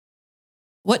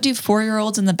What do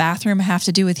 4-year-olds in the bathroom have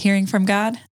to do with hearing from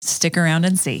God? Stick around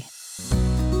and see.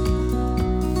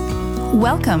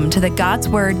 Welcome to the God's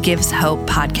Word Gives Hope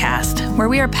podcast, where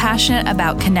we are passionate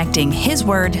about connecting His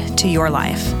Word to your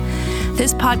life.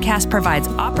 This podcast provides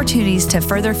opportunities to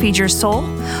further feed your soul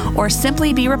or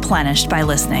simply be replenished by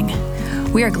listening.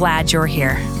 We are glad you're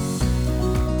here.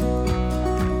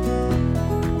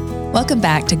 Welcome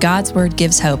back to God's Word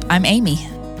Gives Hope. I'm Amy.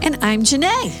 And I'm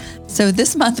Janae. So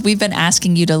this month, we've been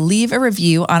asking you to leave a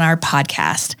review on our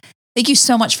podcast. Thank you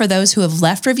so much for those who have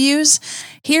left reviews.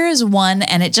 Here is one,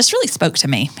 and it just really spoke to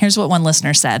me. Here's what one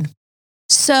listener said.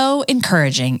 So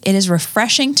encouraging. It is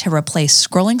refreshing to replace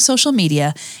scrolling social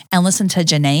media and listen to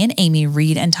Janae and Amy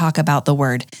read and talk about the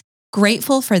Word.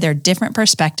 Grateful for their different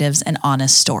perspectives and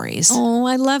honest stories. Oh,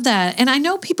 I love that. And I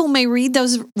know people may read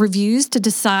those reviews to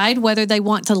decide whether they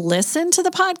want to listen to the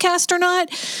podcast or not,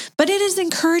 but it is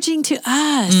encouraging to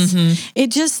us. Mm-hmm.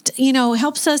 It just,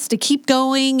 helps us to keep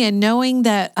going and knowing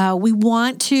that we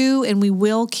want to and we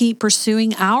will keep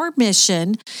pursuing our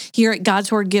mission here at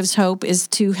God's Word Gives Hope is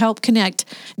to help connect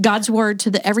God's Word to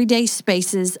the everyday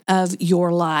spaces of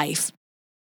your life.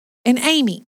 And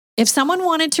Amy, if someone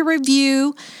wanted to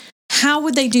review, how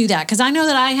would they do that? Because I know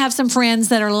that I have some friends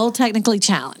that are a little technically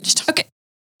challenged. Okay.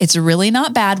 It's really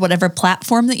not bad, whatever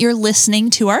platform that you're listening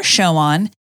to our show on.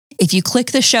 If you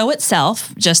click the show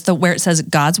itself, just where it says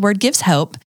God's Word Gives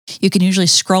Hope, you can usually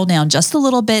scroll down just a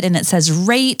little bit and it says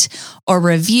rate or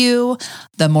review.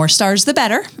 The more stars, the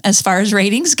better as far as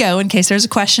ratings go, in case there's a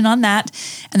question on that.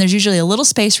 And there's usually a little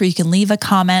space where you can leave a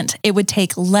comment. It would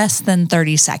take less than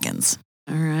 30 seconds.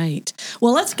 All right.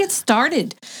 Well, let's get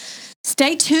started.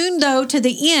 Stay tuned, though, to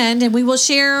the end, and we will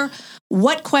share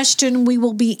what question we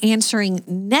will be answering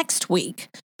next week.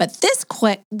 But this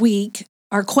week,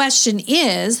 our question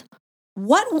is,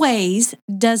 what ways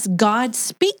does God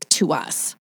speak to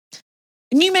us?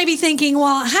 And you may be thinking,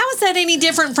 well, how is that any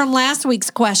different from last week's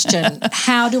question?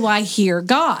 How do I hear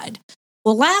God?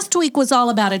 Well, last week was all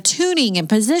about attuning and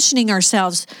positioning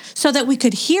ourselves so that we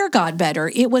could hear God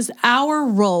better. It was our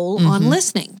role on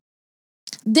listening.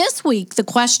 This week, the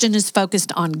question is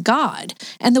focused on God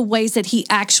and the ways that He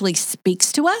actually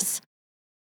speaks to us.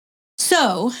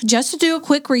 So, just to do a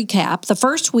quick recap, the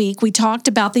first week we talked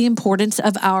about the importance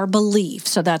of our belief.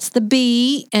 So that's the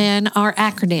B in our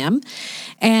acronym,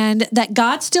 and that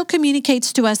God still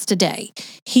communicates to us today.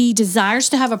 He desires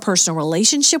to have a personal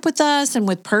relationship with us, and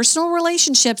with personal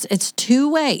relationships, it's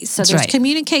two ways. So there's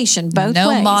communication both ways.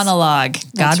 No monologue.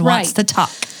 God wants to talk.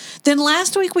 Then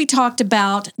last week we talked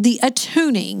about the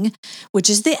attuning,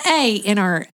 which is the A in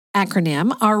our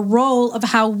acronym, our role of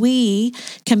how we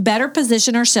can better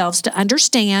position ourselves to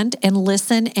understand and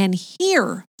listen and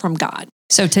hear from God.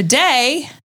 So today,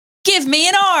 give me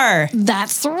an R.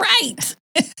 That's right.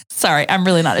 Sorry, I'm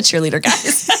really not a cheerleader,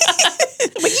 guys.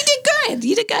 But you did good.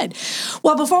 You did good.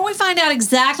 Well, before we find out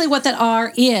exactly what that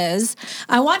R is,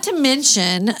 I want to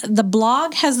mention the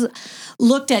blog has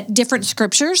looked at different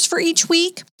scriptures for each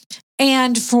week.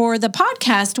 And for the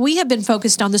podcast, we have been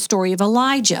focused on the story of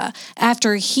Elijah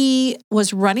after he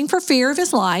was running for fear of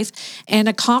his life and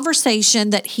a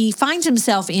conversation that he finds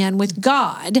himself in with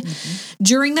God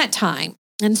during that time.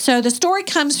 And so the story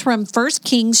comes from 1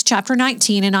 Kings chapter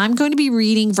 19, and I'm going to be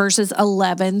reading verses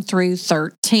 11 through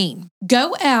 13.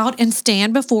 Go out and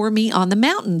stand before me on the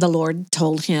mountain, the Lord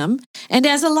told him. And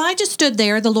as Elijah stood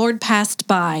there, the Lord passed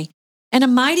by, and a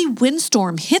mighty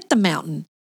windstorm hit the mountain.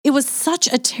 It was such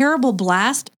a terrible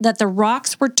blast that the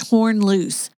rocks were torn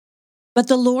loose. But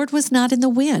the Lord was not in the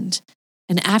wind.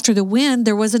 And after the wind,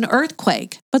 there was an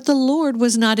earthquake. But the Lord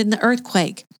was not in the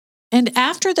earthquake. And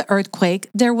after the earthquake,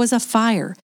 there was a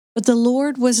fire. But the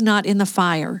Lord was not in the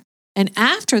fire. And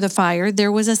after the fire,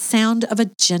 there was a sound of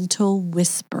a gentle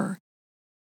whisper.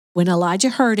 When Elijah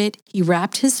heard it, he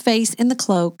wrapped his face in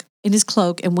his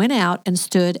cloak, and went out and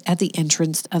stood at the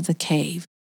entrance of the cave.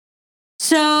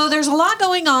 So there's a lot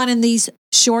going on in these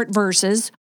short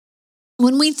verses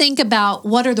when we think about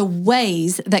what are the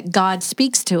ways that God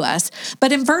speaks to us.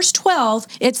 But in verse 12,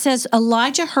 it says,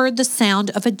 Elijah heard the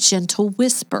sound of a gentle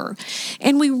whisper.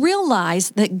 And we realize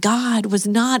that God was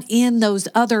not in those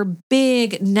other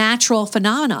big natural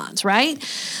phenomenons, right?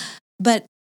 But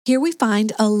here we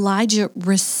find Elijah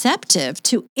receptive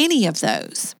to any of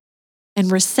those.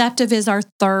 And receptive is our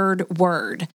third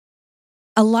word.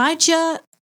 Elijah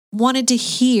wanted to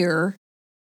hear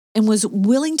and was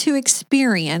willing to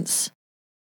experience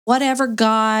whatever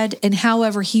God and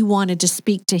however He wanted to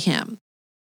speak to him.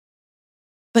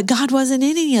 But God wasn't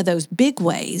in any of those big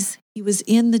ways. He was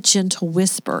in the gentle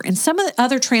whisper. And some of the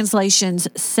other translations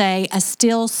say a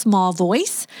still small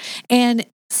voice. And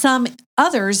Some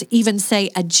others even say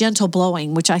a gentle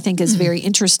blowing, which I think is very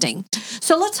interesting.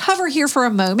 So let's hover here for a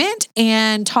moment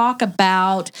and talk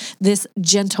about this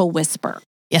gentle whisper.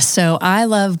 Yes, so I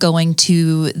love going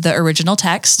to the original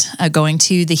text, going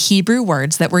to the Hebrew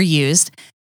words that were used,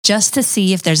 just to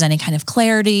see if there's any kind of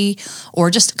clarity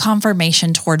or just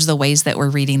confirmation towards the ways that we're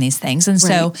reading these things. And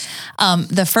so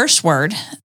the first word,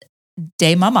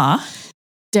 demama,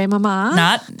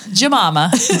 not jamama,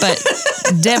 but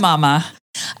demama,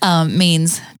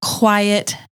 means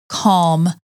quiet, calm,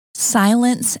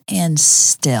 silence, and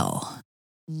still.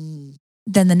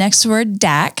 Then the next word,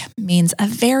 dak, means a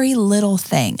very little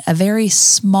thing, a very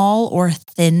small or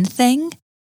thin thing.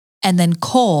 And then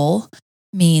kol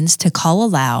means to call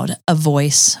aloud, a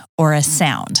voice or a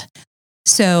sound.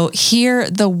 So here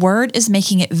the word is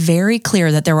making it very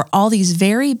clear that there were all these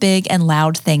very big and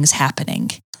loud things happening.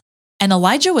 And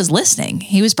Elijah was listening.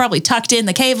 He was probably tucked in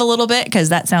the cave a little bit because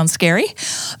that sounds scary,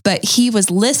 but he was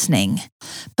listening.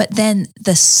 But then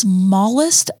the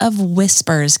smallest of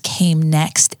whispers came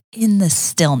next in the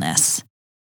stillness.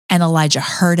 And Elijah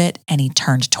heard it and he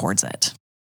turned towards it.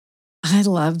 I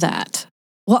love that.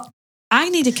 Well, I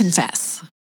need to confess.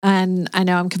 And I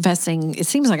know I'm confessing. It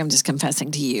seems like I'm just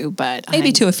confessing to you, but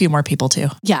maybe to a few more people too.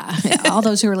 Yeah, all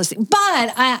those who are listening.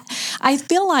 But I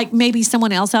feel like maybe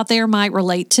someone else out there might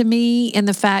relate to me in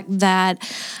the fact that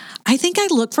I think I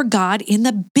look for God in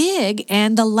the big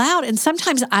and the loud. And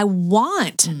sometimes I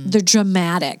want the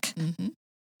dramatic.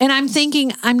 And I'm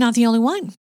thinking I'm not the only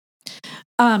one.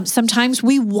 Sometimes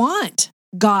we want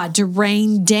God to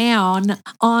rain down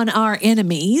on our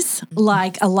enemies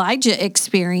like Elijah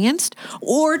experienced,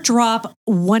 or drop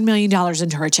 $1 million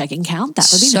into our checking account. That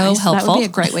would be so nice. helpful. That would be a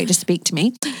great way to speak to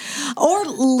me. Or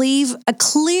leave a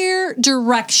clear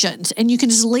directions, and you can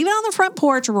just leave it on the front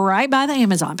porch right by the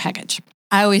Amazon package.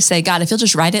 I always say, God, if you'll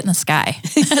just write it in the sky,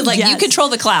 like you control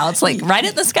the clouds, like write it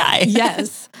in the sky.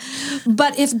 Yes.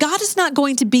 But if God is not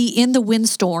going to be in the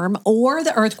windstorm or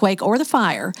the earthquake or the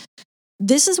fire,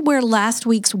 this is where last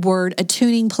week's word,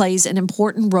 attuning, plays an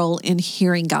important role in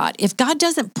hearing God. If God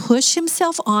doesn't push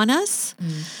himself on us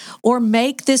or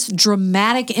make this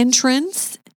dramatic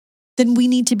entrance, then we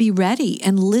need to be ready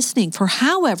and listening for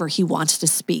however he wants to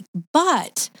speak.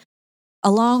 But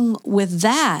along with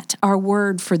that, our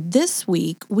word for this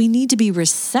week, we need to be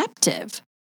receptive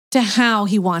to how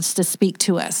he wants to speak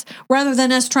to us, rather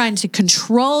than us trying to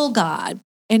control God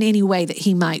in any way that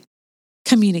he might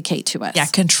communicate to us. Yeah,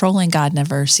 controlling God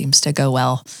never seems to go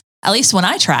well, at least when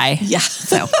I try. Yeah.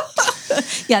 So,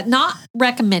 yeah, not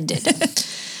recommended.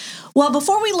 Well,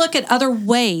 before we look at other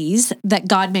ways that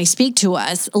God may speak to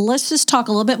us, let's just talk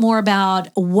a little bit more about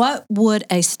what would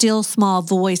a still small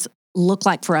voice look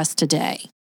like for us today.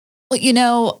 Well, you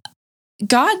know,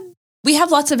 God, we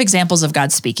have lots of examples of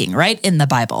God speaking, right, in the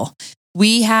Bible.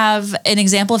 We have an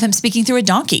example of him speaking through a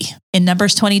donkey in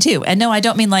Numbers 22. And no, I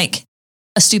don't mean like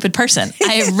a stupid person.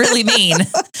 I really mean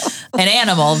an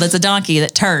animal that's a donkey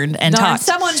that turned and talked.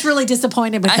 Someone's really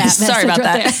disappointed with that. Sorry about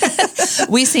that.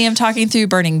 We see him talking through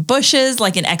burning bushes,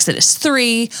 like in Exodus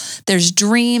 3. There's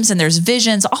dreams and there's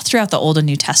visions all throughout the Old and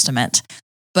New Testament.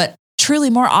 But truly,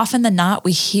 more often than not,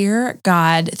 we hear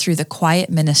God through the quiet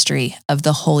ministry of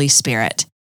the Holy Spirit.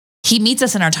 He meets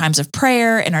us in our times of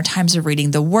prayer, in our times of reading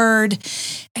the word.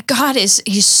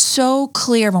 He's so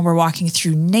clear when we're walking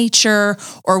through nature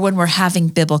or when we're having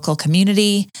biblical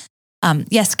community.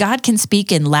 Yes, God can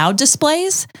speak in loud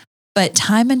displays, but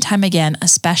time and time again,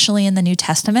 especially in the New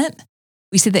Testament,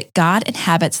 we see that God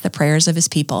inhabits the prayers of his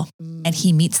people and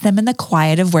he meets them in the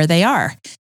quiet of where they are.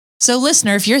 So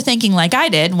listener, if you're thinking like I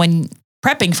did when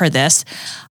prepping for this,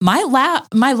 my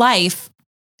life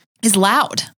is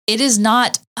loud. It is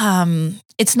not,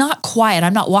 it's not quiet.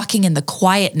 I'm not walking in the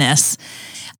quietness.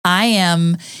 I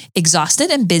am exhausted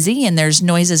and busy and there's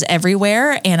noises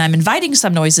everywhere and I'm inviting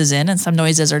some noises in and some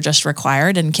noises are just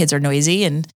required and kids are noisy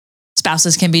and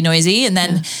spouses can be noisy. And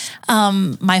then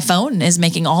my phone is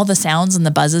making all the sounds and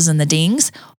the buzzes and the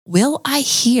dings. Will I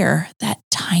hear that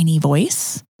tiny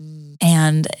voice?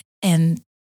 And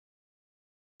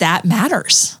that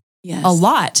matters a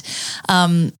lot.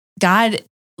 God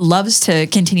loves to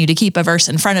continue to keep a verse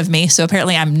in front of me. So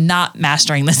apparently I'm not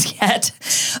mastering this yet,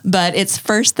 but it's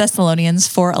 1 Thessalonians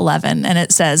 4:11. And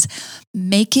it says,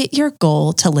 make it your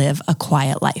goal to live a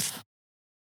quiet life.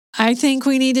 I think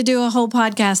we need to do a whole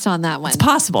podcast on that one. It's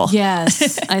possible.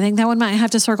 Yes. I think that one might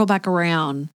have to circle back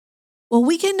around. Well,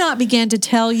 we cannot begin to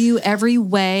tell you every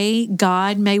way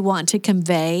God may want to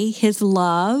convey his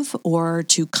love or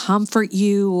to comfort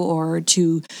you or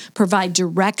to provide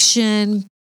direction.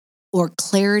 or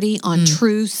clarity on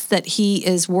truths that he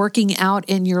is working out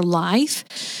in your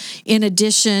life, in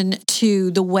addition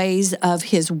to the ways of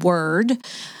his word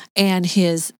and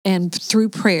through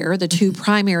prayer, the two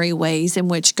primary ways in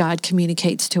which God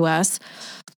communicates to us.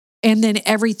 And then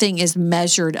everything is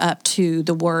measured up to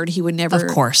the word. He would never,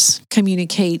 of course,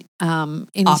 communicate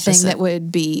anything that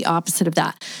would be opposite of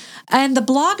that. And the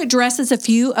blog addresses a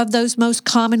few of those most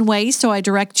common ways, so I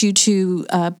direct you to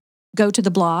go to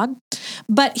the blog.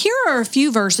 But here are a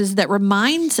few verses that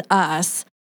reminds us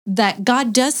that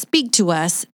God does speak to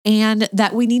us and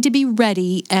that we need to be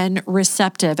ready and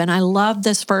receptive. And I love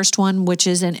this first one, which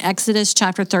is in Exodus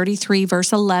chapter 33,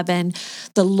 verse 11.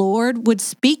 The Lord would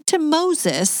speak to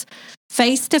Moses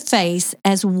face to face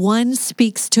as one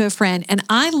speaks to a friend. And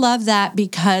I love that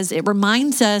because it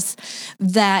reminds us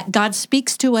that God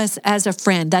speaks to us as a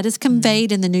friend. That is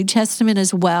conveyed in the New Testament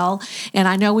as well. And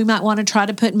I know we might want to try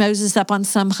to put Moses up on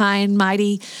some high and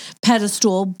mighty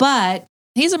pedestal, but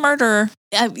he's a murderer.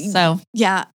 So,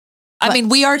 yeah. I mean,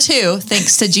 we are too,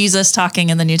 thanks to Jesus talking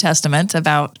in the New Testament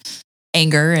about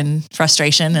anger and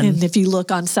frustration. And if you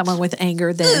look on someone with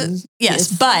anger, then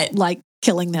yes, but like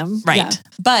killing them. Right. Yeah.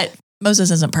 But Moses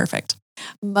isn't perfect.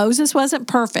 Moses wasn't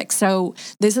perfect. So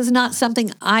this is not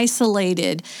something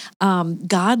isolated.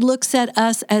 God looks at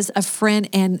us as a friend.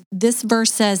 And this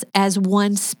verse says, as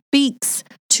one speaks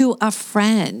to a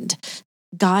friend.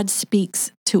 God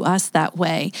speaks to us that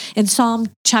way. In Psalm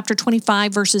chapter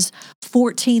 25, verses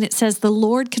 14, it says, the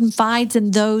Lord confides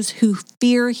in those who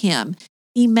fear him.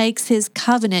 He makes his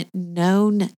covenant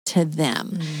known to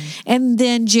them. And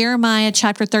then Jeremiah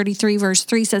chapter 33, verse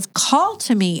 3 says, call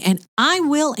to me and I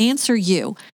will answer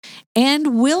you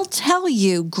and will tell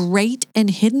you great and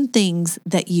hidden things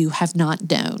that you have not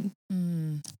known.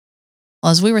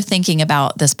 Well, as we were thinking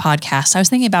about this podcast, I was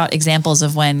thinking about examples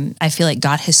of when I feel like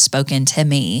God has spoken to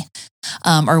me,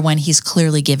 or when he's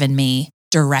clearly given me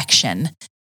direction.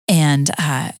 And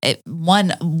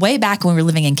one way back when we were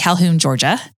living in Calhoun,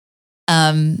 Georgia,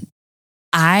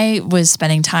 I was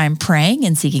spending time praying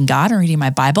and seeking God and reading my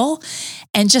Bible.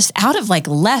 And just out of like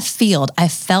left field, I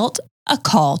felt a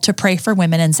call to pray for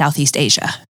women in Southeast Asia.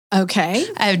 Okay.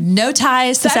 I had no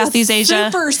ties to Southeast Asia.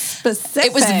 Super specific.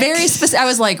 It was very specific. I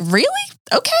was like, really?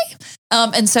 Okay.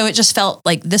 And so it just felt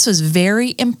like this was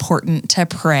very important to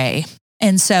pray.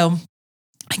 And so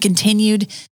I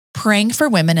continued praying for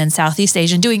women in Southeast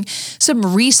Asia and doing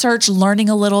some research, learning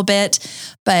a little bit.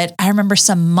 But I remember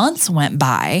some months went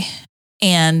by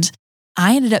and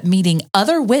I ended up meeting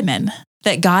other women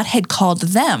that God had called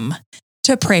them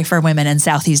to pray for women in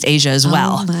Southeast Asia as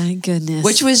well. Oh my goodness.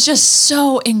 Which was just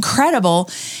so incredible.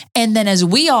 And then as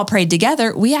we all prayed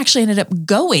together, we actually ended up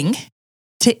going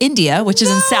to India, which is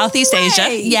in Southeast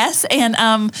Asia. Yes.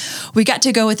 And we got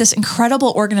to go with this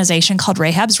incredible organization called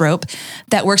Rahab's Rope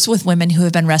that works with women who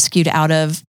have been rescued out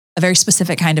of a very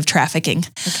specific kind of trafficking.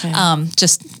 Okay.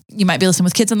 Just, you might be listening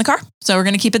with kids in the car, so we're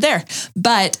going to keep it there.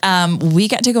 But we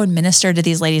got to go and minister to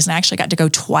these ladies, and I actually got to go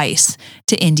twice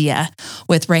to India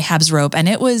with Rahab's Rope. And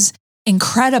it was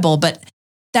incredible, but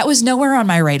that was nowhere on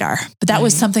my radar. But that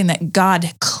was something that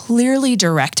God clearly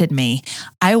directed me.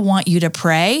 I want you to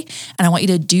pray and I want you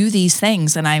to do these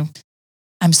things. And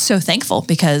I'm so thankful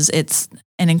because it's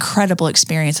an incredible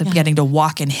experience of getting to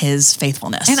walk in his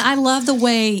faithfulness. And I love the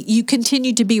way you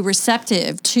continue to be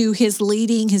receptive to his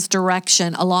leading, his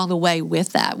direction along the way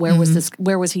with that. Where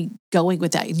was he going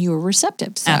with that? And you were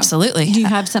receptive. So. Absolutely. Do you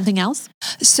have something else?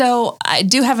 So I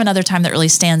do have another time that really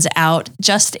stands out.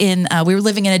 Just in, we were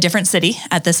living in a different city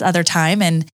at this other time,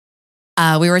 and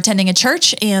we were attending a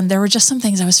church, and there were just some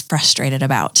things I was frustrated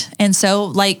about. And so,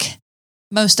 like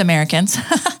most Americans,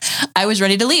 I was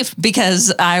ready to leave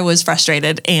because I was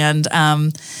frustrated. And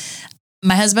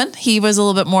my husband, he was a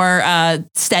little bit more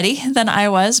steady than I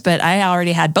was, but I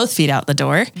already had both feet out the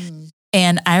door.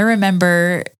 And I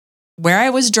remember where I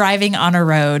was driving on a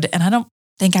road, and I don't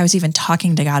think I was even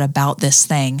talking to God about this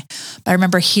thing, but I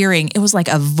remember hearing, it was like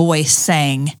a voice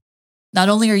saying, not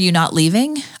only are you not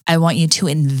leaving, I want you to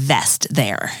invest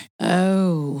there.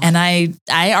 Oh. And I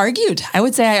argued. I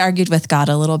would say I argued with God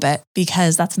a little bit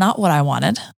because that's not what I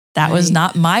wanted. That was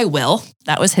not my will.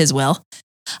 That was his will.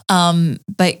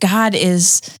 But God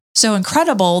is so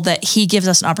incredible that he gives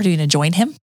us an opportunity to join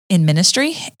him in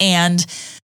ministry. And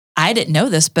I didn't know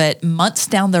this, but months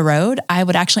down the road, I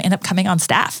would actually end up coming on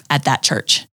staff at that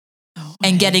church.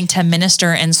 And getting to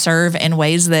minister and serve in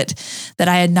ways that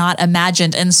I had not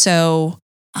imagined. And so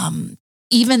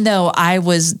even though I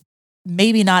was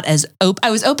maybe not as open,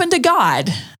 I was open to God.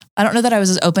 I don't know that I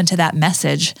was as open to that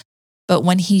message, but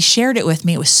when he shared it with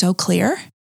me, it was so clear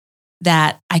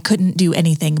that I couldn't do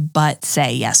anything but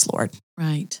say, yes, Lord.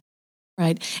 Right.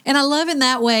 Right. And I love in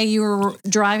that way you were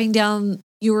driving down,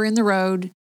 you were in the road.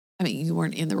 I mean, you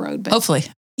weren't in the road, but Hopefully.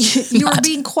 you were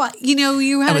being quiet.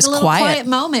 You had a little quiet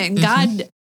moment. And God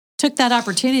took that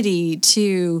opportunity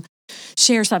to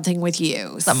share something with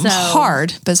you. Something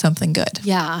hard, but something good.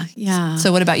 Yeah. Yeah.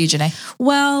 So what about you, Janae?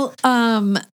 Well,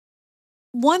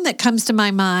 one that comes to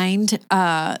my mind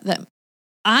that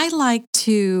I like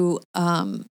to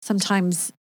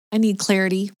sometimes I need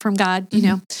clarity from God, you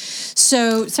know.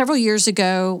 So several years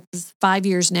ago, 5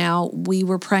 years now, we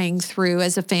were praying through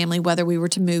as a family whether we were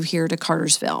to move here to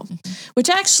Cartersville, which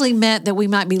actually meant that we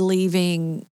might be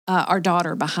leaving our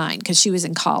daughter behind because she was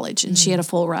in college and she had a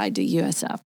full ride to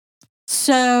USF.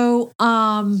 So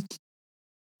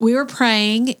we were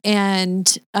praying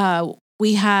and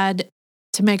we had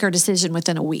to make our decision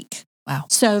within a week. Wow.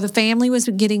 So the family was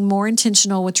getting more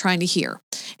intentional with trying to hear.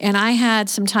 And I had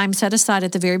some time set aside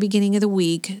at the very beginning of the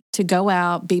week to go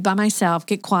out, be by myself,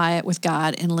 get quiet with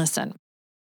God and listen.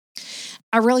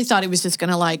 I really thought he was just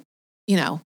going to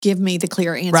give me the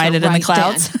clear answer. Write it in the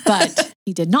clouds. Then, but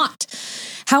he did not.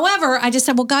 However, I just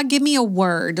said, well, God, give me a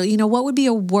word. What would be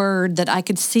a word that I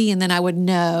could see and then I would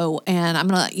know? And I'm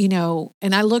going to,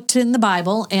 and I looked in the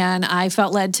Bible and I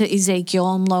felt led to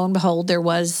Ezekiel. And lo and behold, there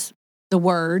was the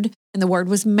word. And the word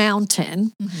was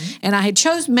mountain. And I had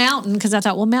chose mountain because I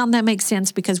thought, well, mountain, that makes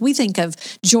sense because we think of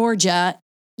Georgia,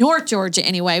 North Georgia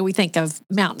anyway, we think of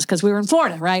mountains because we were in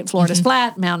Florida, right? Florida's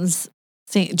flat, mountains.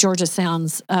 Georgia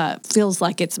sounds, feels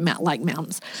like it's like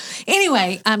mountains.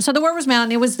 Anyway, so the word was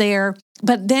mountain. It was there.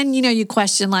 But then, you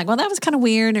question like, well, that was kind of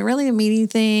weird. It really didn't mean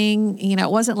anything. It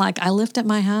wasn't like I lift up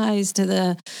my eyes to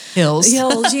the hills,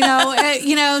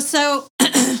 so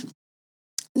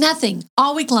nothing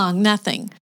all week long,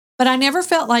 nothing. But I never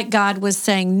felt like God was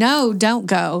saying, no, don't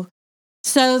go.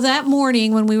 So that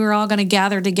morning when we were all going to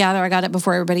gather together, I got up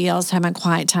before everybody else, had my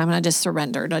quiet time, and I just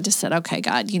surrendered. I just said, okay,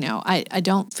 God, I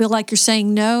don't feel like you're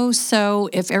saying no. So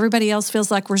if everybody else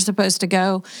feels like we're supposed to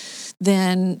go,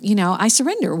 then, I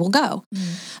surrender. We'll go.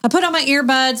 I put on my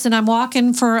earbuds and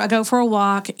I go for a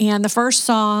walk. And the first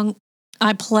song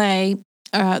I play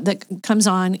that comes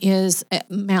on is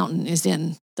Mountain is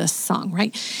in the song,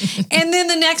 right? And then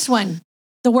the next one,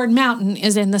 the word mountain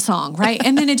is in the song, right?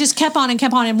 And then it just kept on and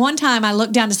kept on. And one time I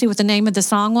looked down to see what the name of the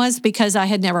song was because I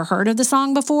had never heard of the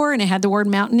song before and it had the word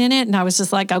mountain in it. And I was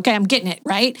just like, okay, I'm getting it,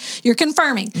 right? You're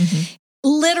confirming.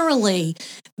 Literally,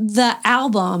 the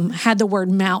album had the word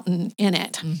mountain in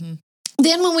it.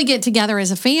 Then when we get together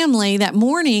as a family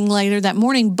later that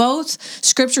morning, both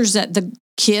scriptures that the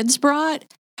kids brought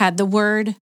had the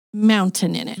word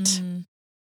mountain in it.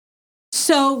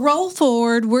 So roll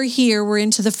forward, we're here, we're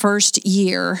into the first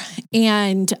year,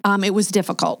 and it was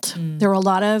difficult. There were a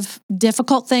lot of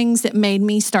difficult things that made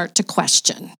me start to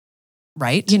question.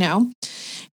 Right.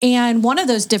 And one of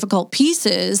those difficult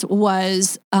pieces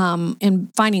was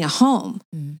in finding a home.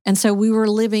 And so we were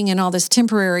living in all this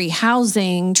temporary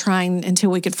housing, trying until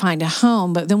we could find a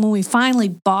home. But then when we finally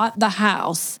bought the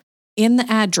house, in the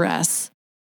address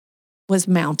was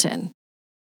mountain.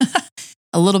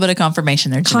 A little bit of confirmation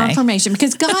there, Janae. Confirmation,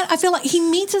 because God, I feel like he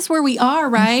meets us where we are,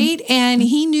 right? And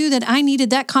he knew that I needed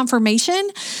that confirmation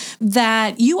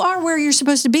that you are where you're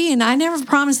supposed to be. And I never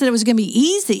promised that it was going to be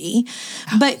easy,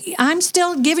 but I'm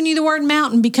still giving you the word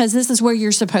mountain because this is where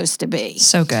you're supposed to be.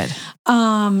 So good.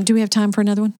 Do we have time for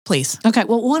another one? Please. Okay.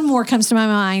 Well, one more comes to my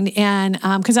mind, and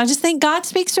because I just think God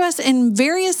speaks to us in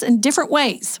various and different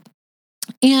ways.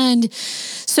 And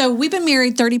so we've been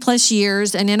married 30 plus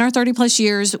years, and in our 30 plus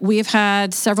years, we've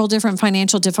had several different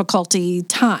financial difficulty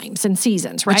times and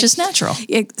seasons, right? Which is natural.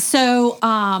 So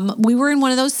we were in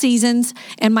one of those seasons,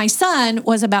 and my son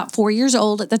was about 4 years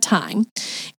old at the time.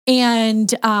 And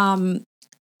so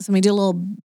let me do a little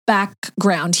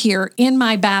background here. In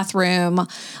my bathroom,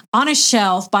 on a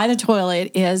shelf by the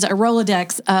toilet is a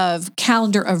Rolodex of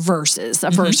calendar of verses, a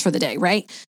verse for the day, right?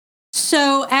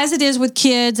 So as it is with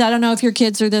kids, I don't know if your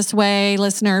kids are this way,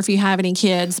 listener, if you have any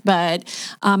kids, but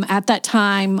at that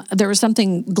time, there was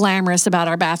something glamorous about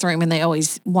our bathroom and they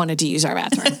always wanted to use our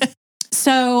bathroom.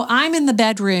 So I'm in the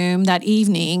bedroom that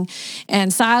evening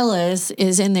and Silas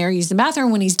is in there using the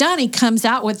bathroom. When he's done, he comes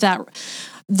out with the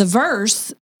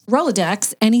verse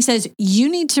Rolodex and he says,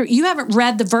 you haven't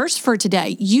read the verse for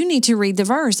today. You need to read the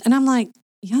verse. And I'm like,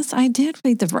 yes, I did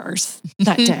read the verse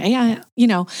that day.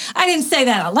 I didn't say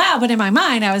that out loud, but in my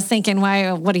mind, I was thinking,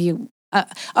 why, what are you,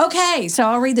 okay, so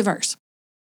I'll read the verse.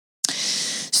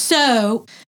 So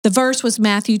the verse was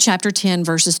Matthew chapter 10,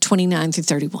 verses 29 through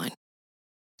 31.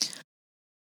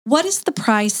 What is the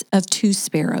price of 2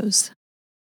 sparrows?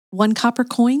 1 copper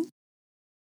coin?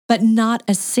 But not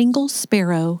a single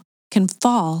sparrow can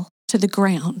fall to the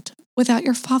ground without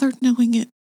your Father knowing it.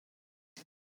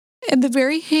 And the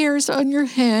very hairs on your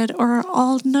head are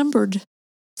all numbered.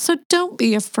 So don't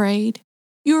be afraid.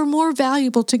 You are more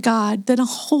valuable to God than a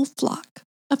whole flock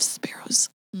of sparrows.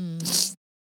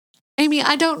 Amy,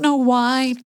 I don't know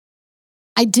why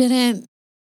I didn't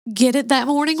get it that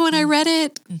morning when I read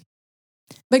it,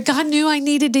 but God knew I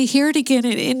needed to hear it again,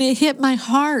 and it hit my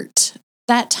heart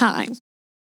that time.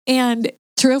 And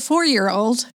through a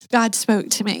 4-year-old, God spoke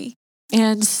to me.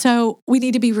 And so we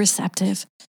need to be receptive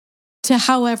to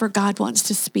however God wants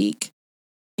to speak.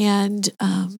 And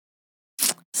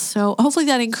so hopefully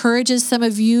that encourages some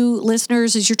of you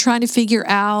listeners as you're trying to figure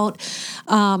out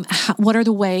what are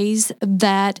the ways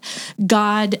that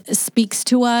God speaks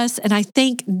to us. And I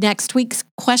think next week's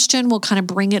question will kind of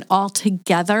bring it all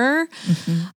together.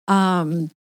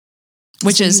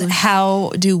 Which is,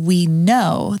 how do we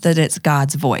know that it's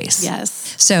God's voice?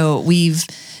 Yes. So we've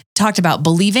talked about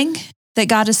believing that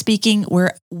God is speaking.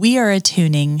 We are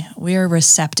attuning, we are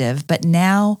receptive, but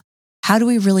now how do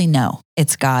we really know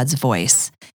it's God's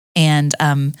voice? And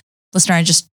listener,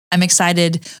 I'm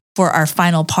excited for our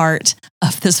final part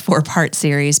of this 4-part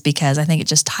series because I think it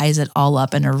just ties it all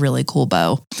up in a really cool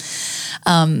bow.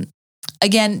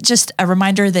 Again, just a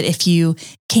reminder that if you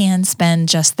can spend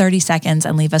just 30 seconds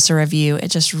and leave us a review, it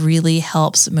just really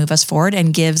helps move us forward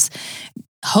and gives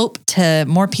hope to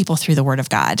more people through the Word of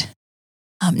God.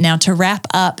 Now, to wrap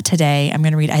up today, I'm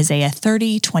going to read Isaiah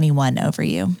 30:21 over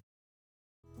you.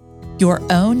 Your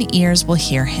own ears will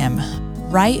hear him.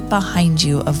 Right behind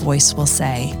you, a voice will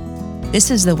say, "This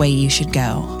is the way you should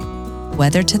go,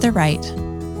 whether to the right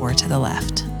or to the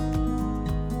left."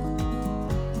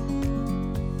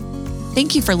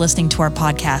 Thank you for listening to our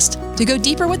podcast. To go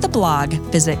deeper with the blog,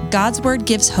 visit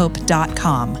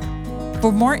godswordgiveshope.com.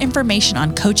 For more information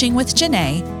on coaching with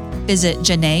Janae, visit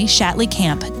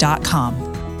janaeshatleycamp.com.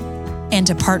 And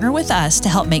to partner with us to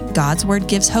help make God's Word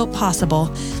Gives Hope possible,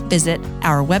 visit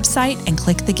our website and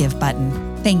click the Give button.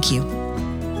 Thank you.